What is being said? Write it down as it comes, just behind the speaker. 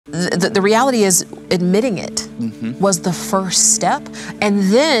The reality is admitting it was the first step, and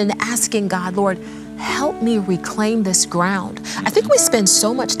then asking God, Lord, help me reclaim this ground. I think we spend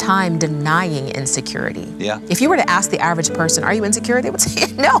so much time denying insecurity. Yeah. If you were to ask the average person, are you insecure? They would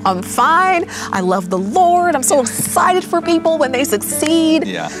say, no, I'm fine. I love the Lord. I'm so excited for people when they succeed.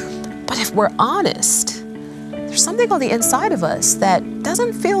 Yeah. But if we're honest, there's something on the inside of us that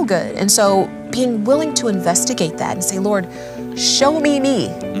doesn't feel good. And so being willing to investigate that and say, Lord, show me me.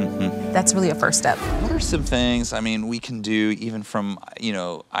 That's really a first step. What are some things, I mean, we can do even from, you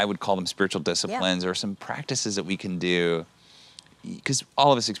know, I would call them spiritual disciplines or some practices that we can do, because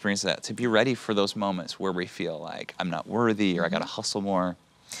all of us experience that, to be ready for those moments where we feel like I'm not worthy or I got to hustle more.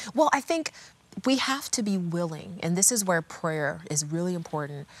 Well, I think we have to be willing, and this is where prayer is really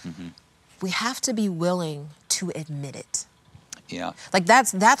important. We have to be willing to admit it. Yeah. Like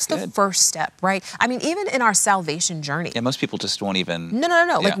that's the first step, right? I mean, even in our salvation journey. Yeah, most people just won't even. No.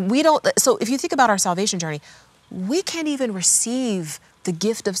 Yeah. Like we don't. So if you think about our salvation journey, we can't even receive the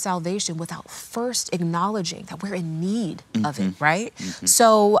gift of salvation without first acknowledging that we're in need of it, right?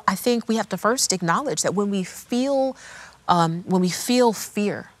 So I think we have to first acknowledge that when we feel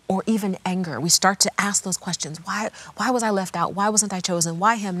fear or even anger, we start to ask those questions. Why was I left out? Why wasn't I chosen?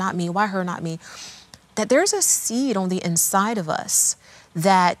 Why him, not me? Why her, not me? That there's a seed on the inside of us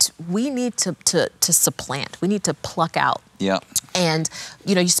that we need to supplant. We need to pluck out. Yeah. And,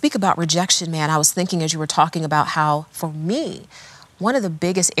 you know, you speak about rejection, man. I was thinking as you were talking about how, for me, one of the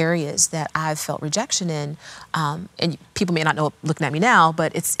biggest areas that I've felt rejection in, and people may not know looking at me now,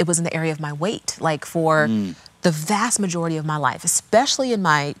 but it was in the area of my weight. Like for the vast majority of my life, especially in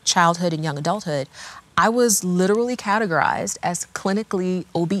my childhood and young adulthood, I was literally categorized as clinically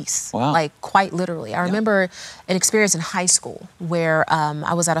obese, like quite literally. I remember an experience in high school where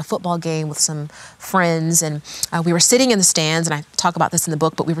I was at a football game with some friends, and we were sitting in the stands, and I talk about this in the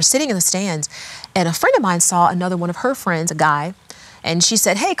book, but we were sitting in the stands, and a friend of mine saw another one of her friends, a guy, and she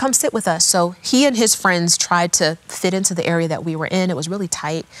said, hey, come sit with us. So he and his friends tried to fit into the area that we were in. It was really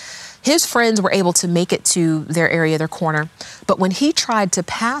tight. His friends were able to make it to their area, their corner. But when he tried to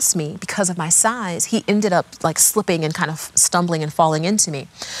pass me because of my size, he ended up like slipping and kind of stumbling and falling into me.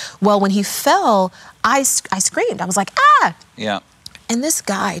 Well, when he fell, I screamed. I was like, ah! Yeah. And this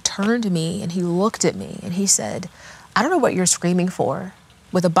guy turned to me and he looked at me and he said, I don't know what you're screaming for.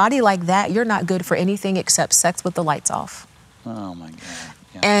 With a body like that, you're not good for anything except sex with the lights off. Oh my God.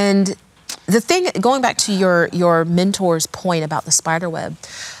 Yeah. And the thing, going back to your mentor's point about the spider web,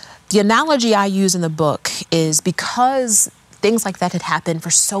 the analogy I use in the book is because things like that had happened for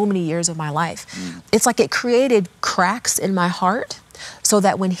so many years of my life, it's like it created cracks in my heart so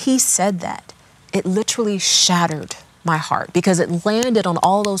that when he said that, it literally shattered my heart because it landed on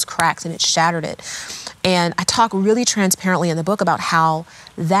all those cracks and it shattered it. And I talk really transparently in the book about how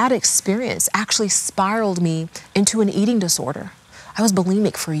that experience actually spiraled me into an eating disorder. I was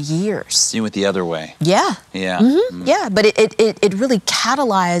bulimic for years. You went the other way. Yeah. Yeah. Yeah, but it really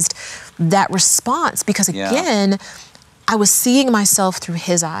catalyzed that response because, again, I was seeing myself through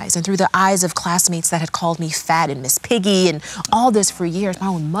his eyes and through the eyes of classmates that had called me fat and Miss Piggy and all this for years. My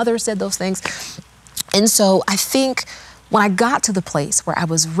own mother said those things. And so I think when I got to the place where I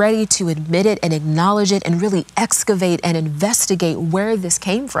was ready to admit it and acknowledge it and really excavate and investigate where this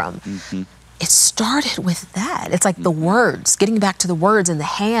came from, it started with that. It's like the words, getting back to the words in the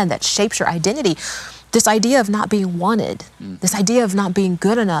hand that shapes your identity. This idea of not being wanted, this idea of not being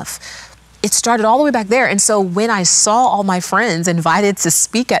good enough, it started all the way back there. And so when I saw all my friends invited to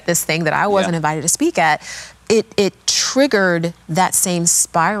speak at this thing that I wasn't invited to speak at, it triggered that same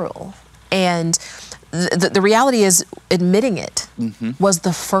spiral. And the reality is admitting it was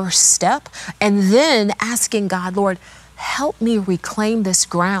the first step. And then asking God, Lord, help me reclaim this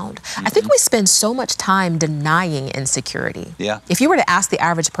ground. I think we spend so much time denying insecurity. Yeah. If you were to ask the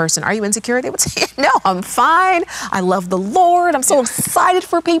average person, are you insecure? They would say, no, I'm fine. I love the Lord. I'm so excited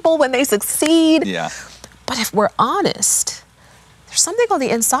for people when they succeed. Yeah. But if we're honest, there's something on the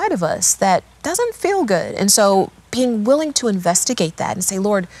inside of us that doesn't feel good. And so being willing to investigate that and say,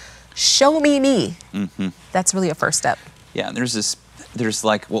 Lord, show me me. That's really a first step. Yeah, and there's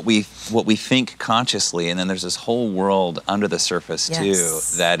like what we think consciously, and then there's this whole world under the surface too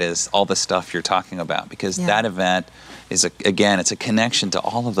that is all the stuff you're talking about, because that event is it's a connection to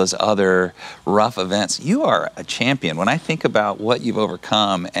all of those other rough events. You are a champion. When I think about what you've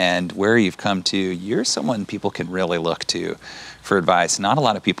overcome and where you've come to, you're someone people can really look to for advice. Not a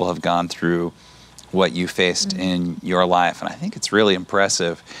lot of people have gone through what you faced in your life, and I think it's really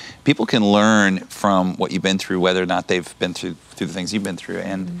impressive. People can learn from what you've been through, whether or not they've been through the things you've been through,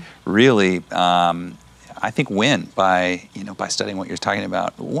 and really I think, win by, by studying what you're talking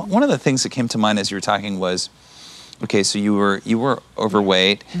about. One of the things that came to mind as you were talking was, okay, so you were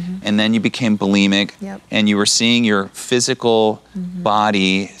overweight, and then you became bulimic, and you were seeing your physical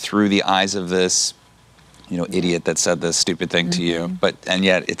body through the eyes of this, idiot that said this stupid thing to you, and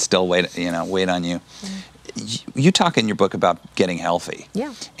yet it still weighed on you. You talk in your book about getting healthy,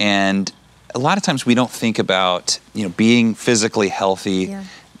 and a lot of times we don't think about being physically healthy,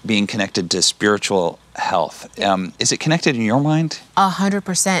 being connected to spiritual health. Is it connected in your mind?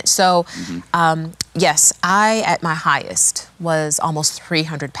 100%. So, yes, I, at my highest, was almost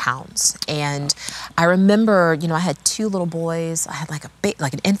 300 pounds. And I remember, I had 2 little boys. I had like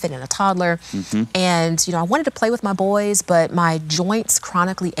an infant and a toddler. And, I wanted to play with my boys, but my joints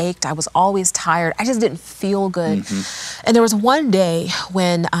chronically ached. I was always tired. I just didn't feel good. And there was one day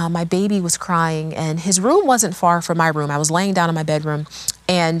when my baby was crying, and his room wasn't far from my room. I was laying down in my bedroom,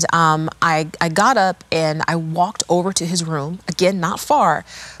 and I got up and I walked over to his room, again, not far,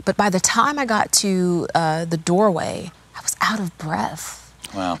 but by the time I got to the doorway, I was out of breath.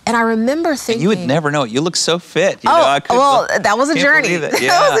 Wow. And I remember thinking... And you would never know it. You look so fit. That was a journey. That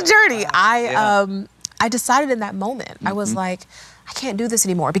was a journey. Yeah. I decided in that moment, I was like, I can't do this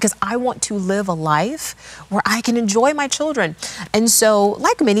anymore, because I want to live a life where I can enjoy my children. And so,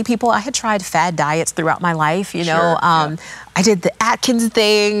 like many people, I had tried fad diets throughout my life, I did the Atkins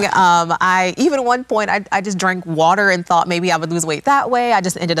thing. Even at one point, I just drank water and thought maybe I would lose weight that way. I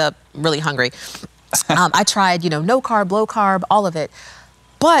just ended up really hungry. I tried, no carb, low carb, all of it.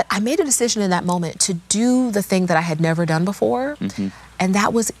 But I made a decision in that moment to do the thing that I had never done before, and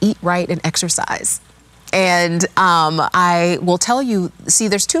that was eat right and exercise. And I will tell you, see,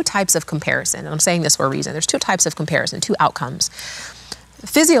 there's 2 types of comparison, and I'm saying this for a reason. There's 2 types of comparison, 2 outcomes.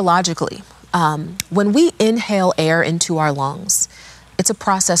 Physiologically, when we inhale air into our lungs, it's a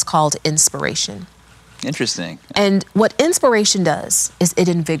process called inspiration. Interesting. And what inspiration does is it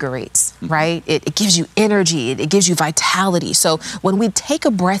invigorates, right? It gives you energy, it gives you vitality. So when we take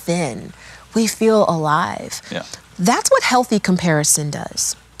a breath in, we feel alive. Yeah. That's what healthy comparison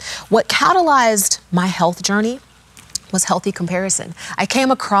does. What catalyzed my health journey was healthy comparison. I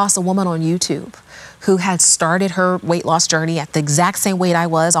came across a woman on YouTube who had started her weight loss journey at the exact same weight I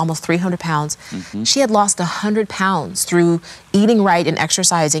was, almost 300 pounds. She had lost 100 pounds through eating right and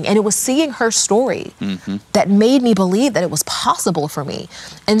exercising. And it was seeing her story that made me believe that it was possible for me.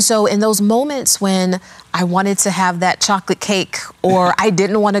 And so in those moments when I wanted to have that chocolate cake, or I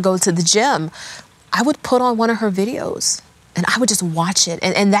didn't want to go to the gym, I would put on one of her videos and I would just watch it.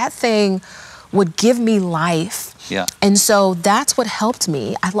 And that thing would give me life. Yeah. And so that's what helped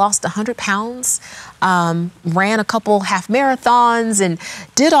me. I lost 100 pounds, ran a couple half marathons, and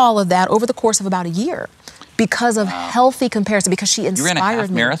did all of that over the course of about a year because of healthy comparison, because she inspired me. You ran a half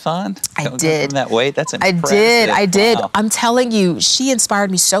marathon? I did. From that weight? That's impressive. I did. Wow. I'm telling you, she inspired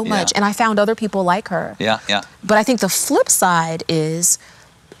me so much, and I found other people like her. Yeah. But I think the flip side is,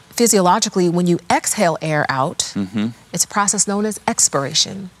 physiologically, when you exhale air out, it's a process known as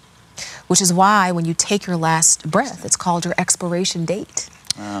expiration, which is why when you take your last breath, it's called your expiration date.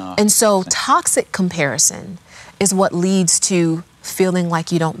 And so toxic comparison is what leads to feeling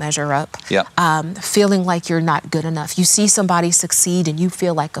like you don't measure up, feeling like you're not good enough. You see somebody succeed and you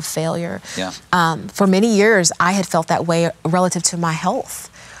feel like a failure. For many years, I had felt that way relative to my health.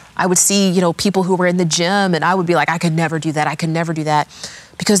 I would see, people who were in the gym, and I would be like, I could never do that. I could never do that.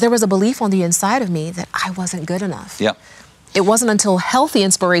 Because there was a belief on the inside of me that I wasn't good enough. It wasn't until healthy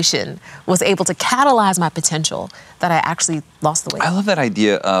inspiration was able to catalyze my potential that I actually lost the weight. I love that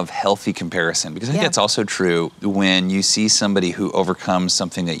idea of healthy comparison, because I think that's also true when you see somebody who overcomes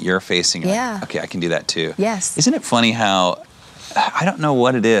something that you're facing. You're like, okay, I can do that too. Yes. Isn't it funny how, I don't know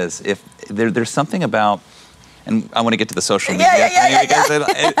what it is, if there's something about, and I want to get to the social media thing, because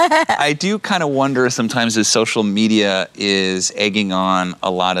I do kind of wonder sometimes if social media is egging on a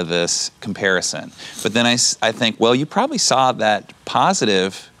lot of this comparison. But then I think, well, you probably saw that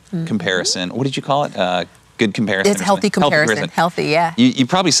positive comparison. What did you call it? Good comparison. It's healthy comparison. Healthy, yeah. You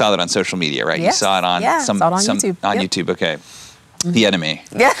probably saw that on social media, right? Yes. You saw it on YouTube. On YouTube, okay. The enemy.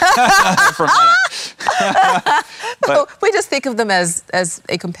 But we just think of them as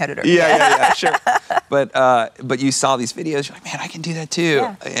a competitor. Yeah, sure. But you saw these videos, you're like, man, I can do that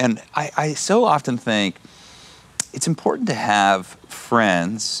too. And I so often think it's important to have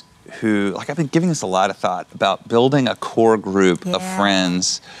friends who, like, I've been giving this a lot of thought about building a core group of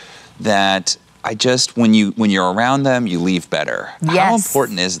friends that when you're around them, you leave better. Yes. How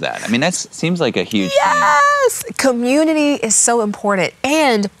important is that? I mean, that seems like a huge thing. Yes, community is so important.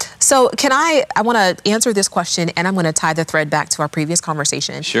 And so I want to answer this question, and I'm going to tie the thread back to our previous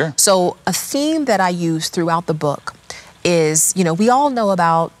conversation. Sure. So a theme that I use throughout the book is, we all know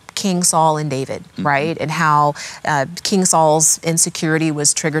about King Saul and David, right? And how King Saul's insecurity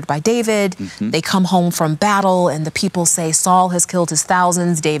was triggered by David. They come home from battle and the people say Saul has killed his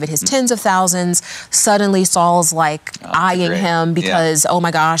thousands, David his tens of thousands. Suddenly Saul's like eyeing him because, oh my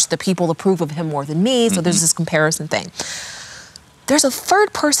gosh, the people approve of him more than me. So there's this comparison thing. There's a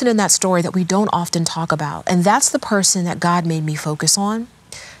third person in that story that we don't often talk about. And that's the person that God made me focus on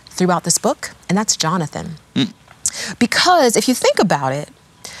throughout this book. And that's Jonathan. Because if you think about it,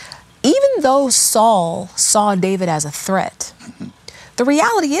 even though Saul saw David as a threat, the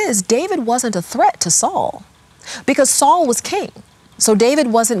reality is David wasn't a threat to Saul because Saul was king. So David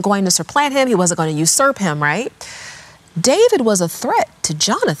wasn't going to supplant him. He wasn't going to usurp him, right? David was a threat to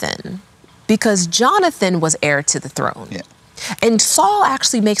Jonathan because Jonathan was heir to the throne. Yeah. And Saul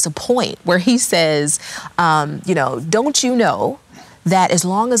actually makes a point where he says, don't you know that as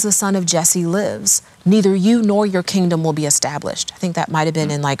long as the son of Jesse lives, neither you nor your kingdom will be established. I think that might have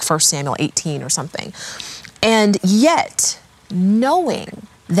been in like 1 Samuel 18 or something. And yet, knowing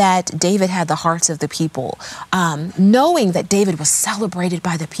that David had the hearts of the people, knowing that David was celebrated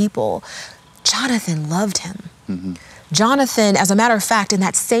by the people, Jonathan loved him. Jonathan, as a matter of fact, in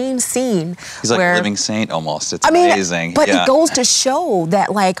that same scene, he's like a living saint almost. It's amazing. But it goes to show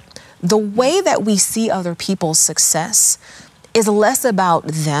that like the way that we see other people's success is less about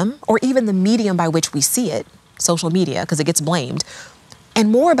them or even the medium by which we see it, social media, because it gets blamed,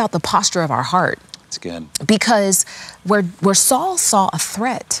 and more about the posture of our heart. It's good. Because where Saul saw a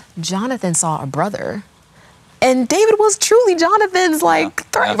threat, Jonathan saw a brother. And David was truly Jonathan's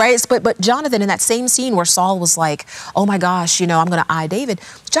threat, right? But Jonathan, in that same scene where Saul was like, oh my gosh, I'm going to eye David,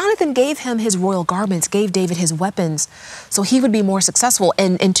 Jonathan gave him his royal garments, gave David his weapons, so he would be more successful.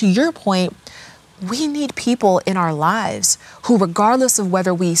 And to your point, we need people in our lives who, regardless of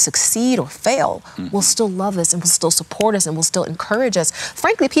whether we succeed or fail, will still love us and will still support us and will still encourage us.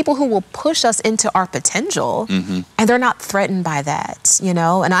 Frankly, people who will push us into our potential, and they're not threatened by that,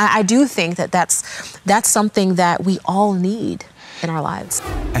 And I do think that that's something that we all need in our lives.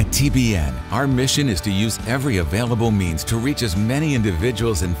 At TBN, our mission is to use every available means to reach as many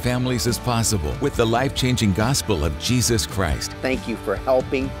individuals and families as possible with the life-changing gospel of Jesus Christ. Thank you for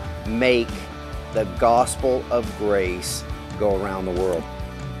helping make the gospel of grace go around the world.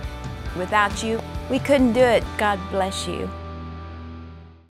 Without you, we couldn't do it. God bless you.